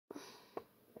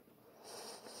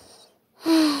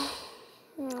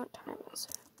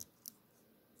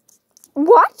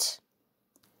What?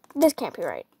 This can't be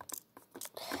right.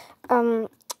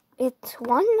 It's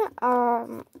one,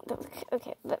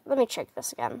 okay, let me check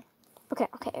this again. Okay.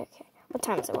 What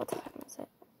time is it?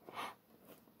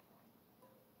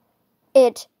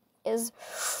 It is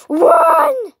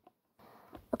 1!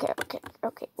 Okay.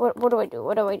 What do I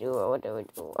do?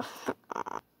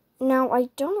 Now, I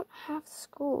don't have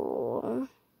school.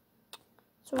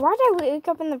 So why did I wake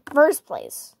up in the first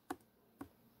place?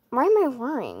 Why am I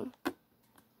worrying?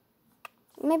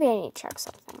 Maybe I need to check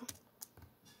something.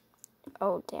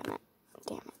 Oh, damn it.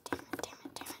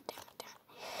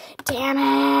 Damn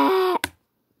it!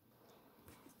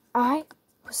 I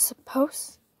was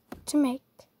supposed to make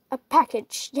a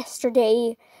package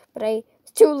yesterday, but I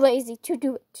was too lazy to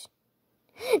do it.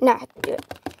 Now I have to do it.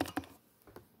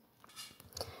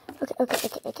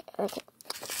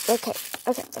 Okay.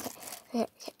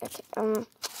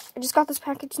 I just got this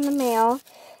package in the mail,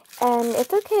 and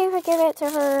it's okay if I give it to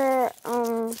her,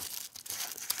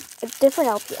 a different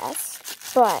LPS,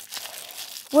 but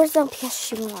where's the LPS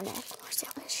she wanted?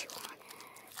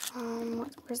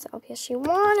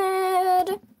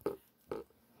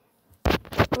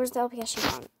 Where's the LPS she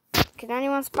wanted? Can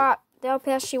anyone spot the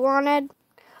LPS she wanted?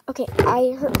 Okay,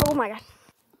 oh my god.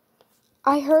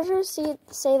 I heard her say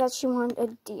that she wanted a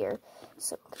deer.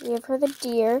 So, give her the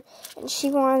deer. And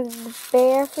she wanted the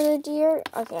bear for the deer.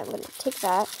 Okay, I'm going to take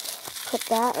that. Put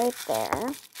that right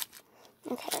there.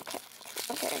 Okay.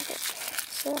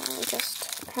 So, I'm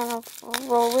just kind of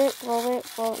roll it. No,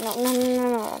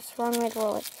 that's the wrong way to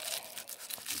roll it.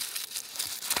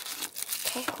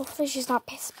 Okay, hopefully she's not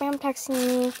spam texting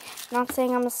me. Not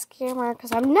saying I'm a scammer,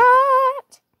 because I'm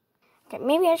not. Okay,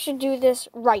 maybe I should do this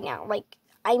right now. Like,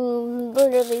 I'm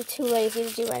literally too lazy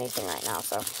to do anything right now,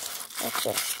 so let's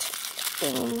just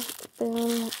boom.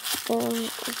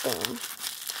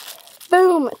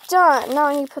 Boom, done. Now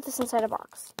I need to put this inside a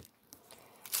box.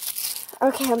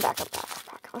 Okay, I'm back.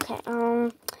 Okay,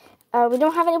 we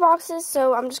don't have any boxes,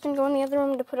 so I'm just going to go in the other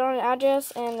room to put on an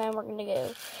address, and then we're going to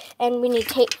go, and we need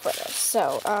tape for this,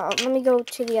 so let me go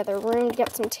to the other room to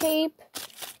get some tape.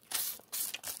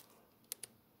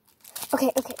 Okay,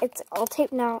 it's all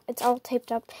taped now. It's all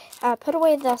taped up. Put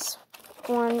away this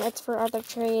one. It's for other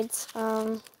trades.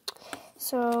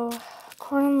 So,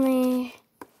 accordingly,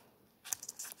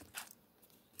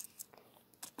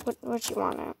 what you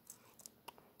want it?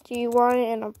 Do you want it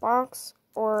in a box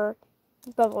or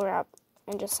bubble wrap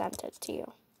and just send it to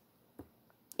you?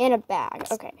 In a bag.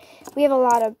 Okay. We have a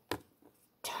lot of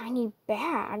tiny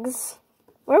bags.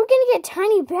 Where are we going to get a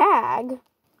tiny bag?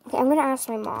 Okay, I'm going to ask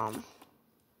my mom.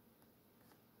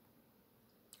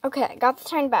 Okay, I got the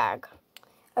tiny bag.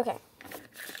 Okay,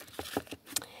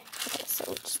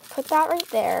 so just put that right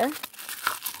there.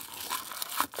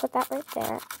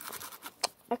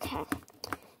 Okay,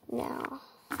 now,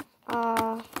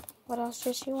 what else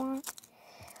did she want?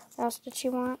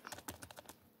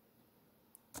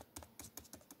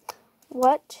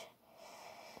 What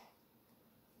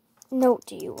note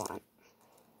do you want?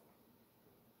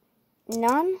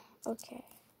 None? Okay.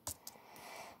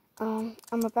 I'm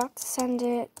about to send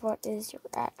it. What is your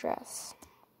address?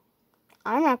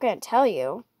 I'm not going to tell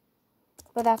you,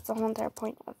 but that's the whole entire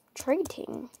point of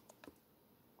trading.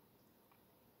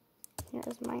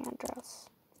 Here's my address.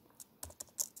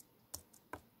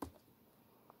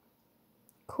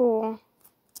 Cool.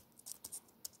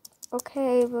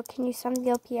 Okay, well, can you send the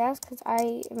LPS? Because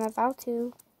I am about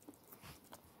to.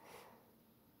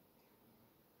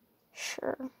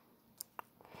 Sure.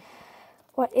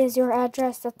 What is your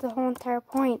address? That's the whole entire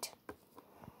point.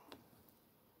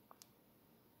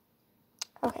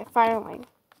 Okay, finally.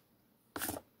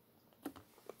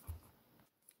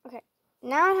 Okay,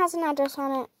 now it has an address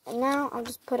on it, and now I'll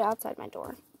just put it outside my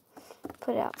door.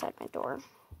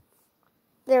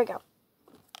 There we go.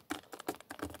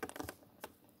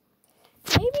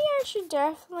 Maybe I should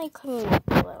definitely clean up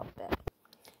a little bit.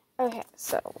 Okay,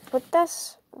 so put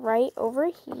this right over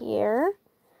here.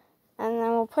 And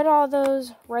then we'll put all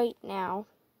those right now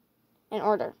in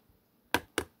order.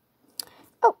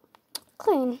 Oh,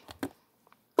 clean.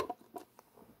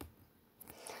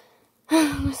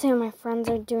 Let's see what my friends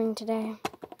are doing today.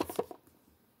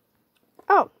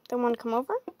 Oh, they want to come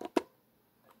over?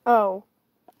 Oh,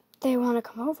 they want to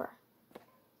come over.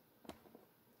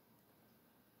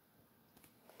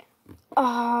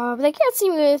 Oh, they can't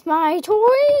see me with my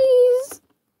toys.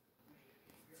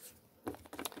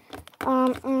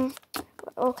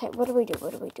 Okay, what do we do?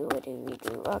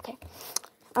 Okay.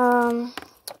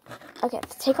 Okay,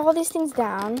 let's take all these things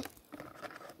down.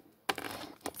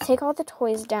 Take all the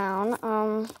toys down.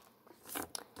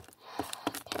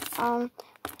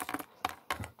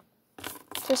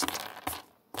 Just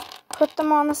put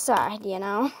them on the side, you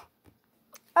know.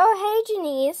 Oh, hey,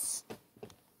 Janice.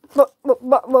 What?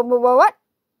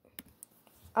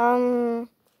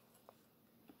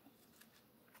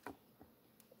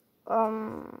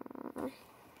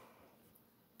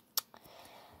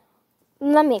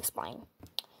 Let me explain.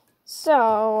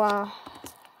 So,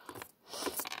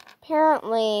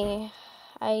 apparently,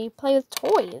 I play with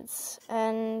toys,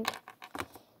 and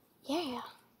yeah.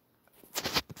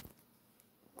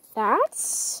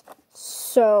 That's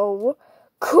so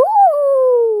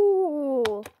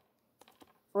cool!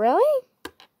 Really?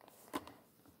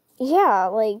 Yeah,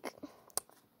 like,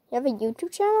 you have a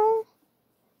YouTube channel?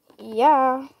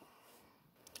 Yeah.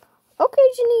 Okay,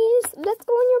 Janice, let's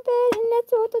go in your bed and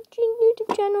let's go to the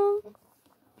YouTube channel.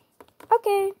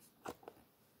 Okay.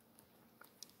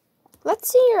 Let's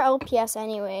see your LPS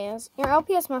anyways. Your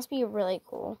LPS must be really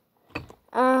cool.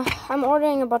 I'm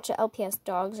ordering a bunch of LPS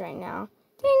dogs right now.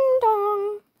 Ding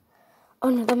dong. Oh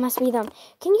no, that must be them.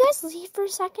 Can you guys leave for a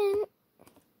second?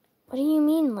 What do you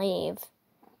mean leave?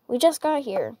 We just got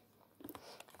here.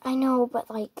 I know, but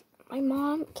like, my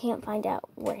mom can't find out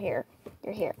we're here.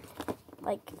 You're here.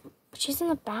 Like, she's in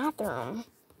the bathroom.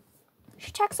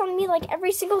 She checks on me like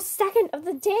every single second of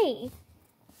the day.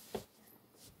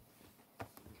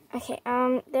 Okay,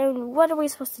 then what are we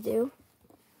supposed to do?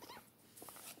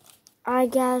 I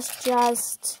guess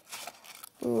just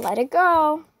let it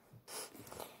go.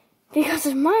 Because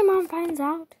if my mom finds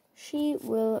out, she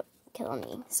will kill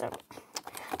me. So,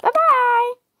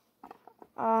 bye-bye.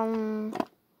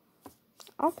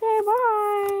 Okay,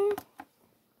 bye.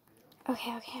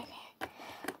 Okay.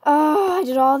 Oh, I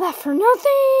did all that for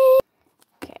nothing.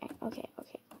 Okay. Okie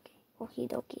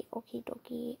dokie. Okay.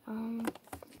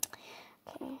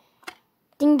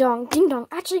 Ding dong.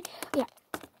 Actually, yeah.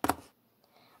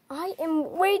 I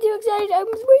am way too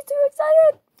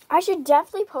excited. I should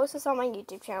definitely post this on my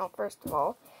YouTube channel, first of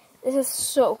all. This is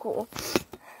so cool.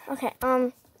 Okay,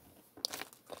 okay,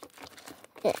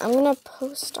 I'm gonna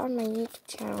post on my YouTube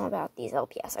channel about these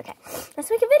LPS. Okay, let's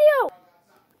make a video.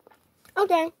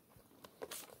 Okay.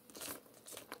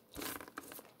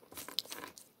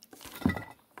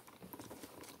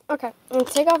 Okay,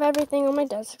 let's take off everything on my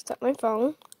desk except my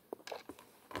phone.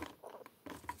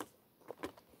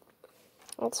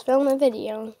 Let's film a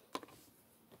video.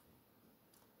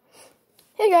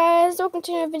 Hey guys, welcome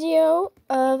to a video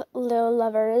of Little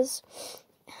Lovers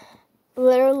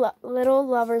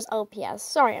LPS.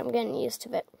 Sorry, I'm getting used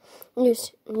to it.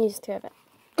 Used to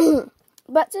it.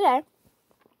 But today,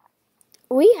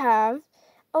 we have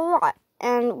a lot.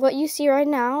 And what you see right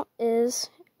now is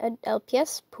an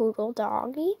LPS poodle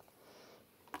doggy.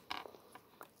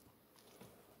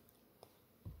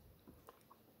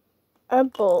 A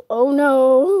bull. Oh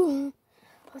no.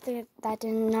 That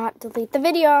did not delete the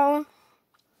video.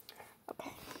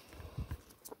 Okay.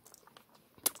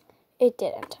 It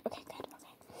didn't. Okay, good.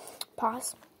 Okay.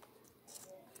 Pause.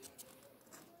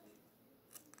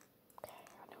 Okay,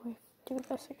 how do we do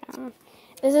this again?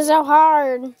 This is so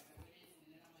hard.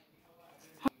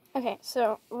 Okay,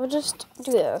 so we'll just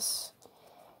do this.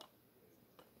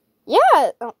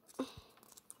 Yeah. Oh.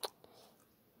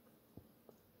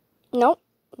 Nope.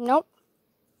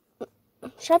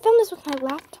 Should I film this with my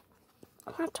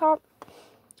laptop?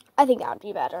 I think that would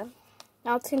be better.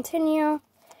 Now let's continue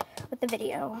with the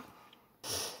video.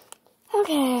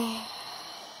 Okay.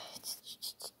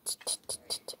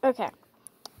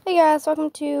 Hey guys, welcome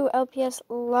to LPS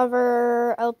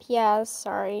Lover.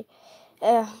 Sorry.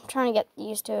 I'm trying to get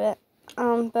used to it.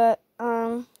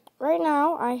 Right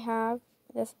now I have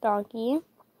this doggy.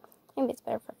 Maybe it's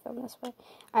better if I film this way.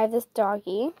 I have this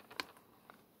doggy.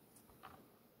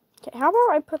 Okay, how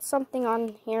about I put something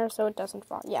on here so it doesn't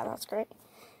fall? Yeah, that's great.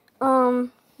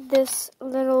 This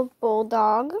little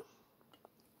bulldog.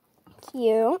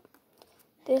 Cute.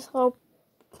 This little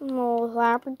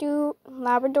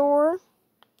Labrador.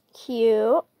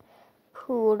 Cute.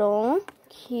 Poodle.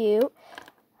 Cute.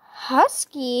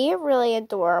 Husky. Really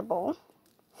adorable.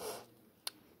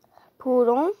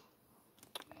 Poodle.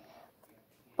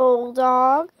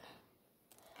 Bulldog.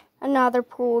 Another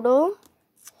poodle.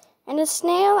 And a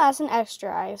snail as an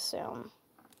extra, I assume.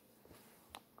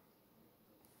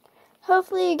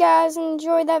 Hopefully you guys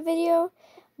enjoyed that video.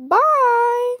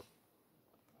 Bye!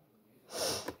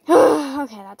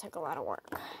 Okay, that took a lot of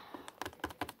work.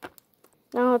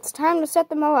 Now it's time to set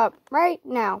them all up right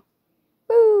now.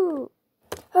 Woo!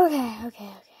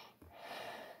 Okay.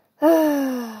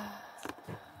 Done.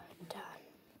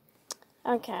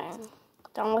 Okay,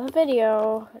 done with the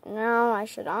video. Now I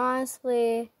should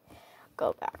honestly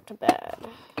go back to bed.